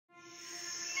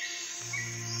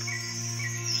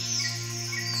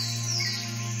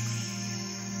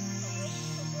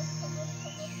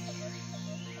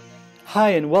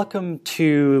Hi and welcome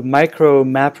to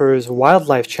MicroMappers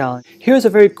Wildlife Challenge. Here's a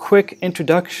very quick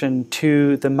introduction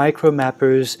to the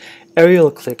MicroMappers Aerial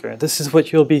Clicker. This is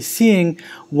what you'll be seeing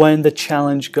when the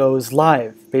challenge goes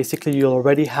live. Basically, you'll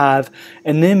already have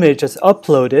an image that's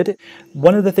uploaded.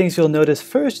 One of the things you'll notice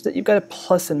first is that you've got a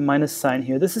plus and minus sign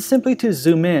here. This is simply to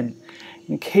zoom in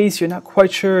case you're not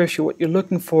quite sure if what you're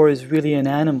looking for is really an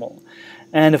animal.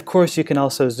 And of course, you can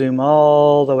also zoom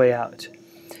all the way out.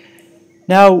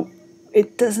 Now,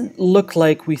 it doesn't look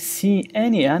like we see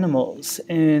any animals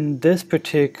in this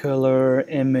particular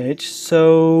image,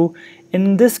 so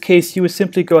in this case you would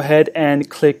simply go ahead and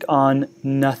click on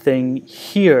nothing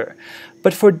here.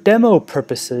 But for demo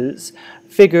purposes,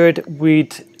 figured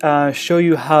we'd show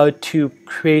you how to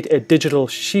create a digital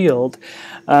shield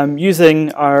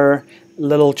using our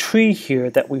little tree here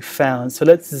that we found. So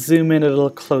let's zoom in a little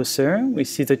closer. We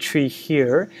see the tree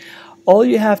here. All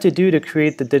you have to do to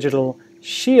create the digital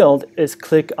shield is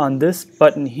click on this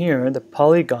button here, the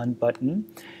polygon button,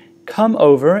 come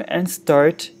over and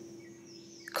start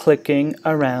clicking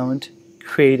around,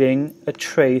 creating a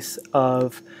trace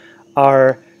of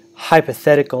our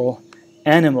hypothetical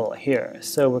animal here.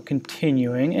 So we're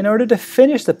continuing. In order to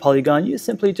finish the polygon, you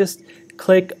simply just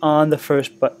click on the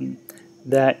first button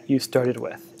that you started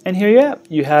with. And here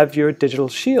you have your digital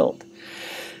shield.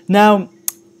 Now,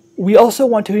 we also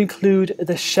want to include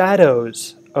the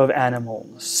shadows of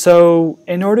animals. So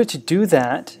in order to do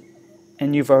that,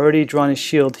 and you've already drawn a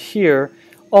shield here,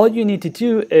 all you need to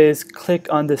do is click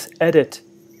on this edit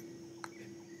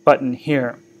button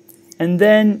here. And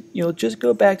then you'll just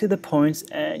go back to the points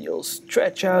and you'll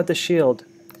stretch out the shield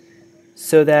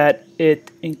so that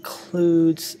it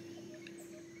includes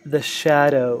the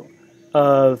shadow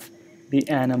of the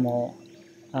animal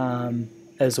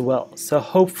as well. So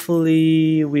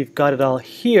hopefully we've got it all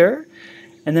here.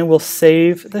 And then we'll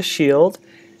save the shield,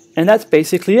 and that's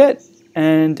basically it.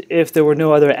 And if there were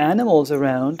no other animals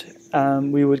around,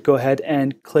 we would go ahead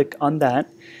and click on that,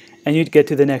 and you'd get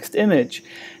to the next image.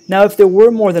 Now, if there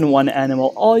were more than one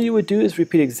animal, all you would do is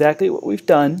repeat exactly what we've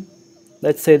done.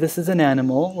 Let's say this is an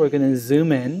animal. We're going to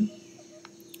zoom in,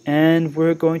 and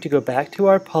we're going to go back to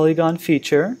our polygon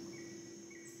feature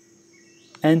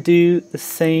and do the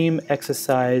same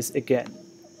exercise again.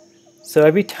 So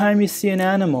every time you see an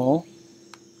animal,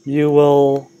 you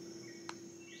will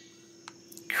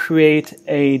create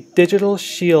a digital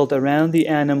shield around the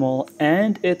animal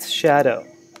and its shadow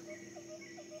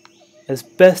as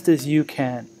best as you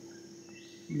can.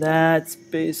 That's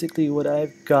basically what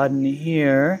I've gotten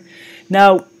here.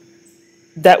 Now,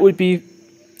 that would be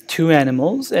two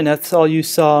animals, and that's all you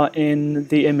saw in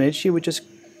the image. You would just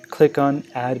click on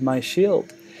Add My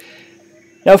Shield.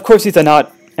 Now, of course, these are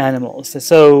not animals.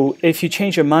 So if you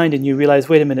change your mind and you realize,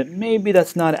 wait a minute, maybe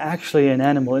that's not actually an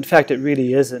animal. In fact, it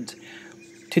really isn't.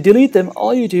 To delete them,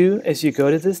 all you do is you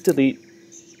go to this delete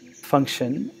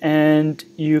function and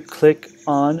you click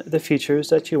on the features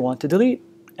that you want to delete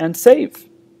and save.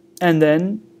 And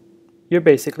then you're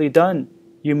basically done.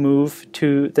 You move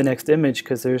to the next image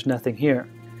because there's nothing here.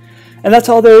 And that's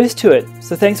all there is to it.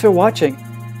 So thanks for watching.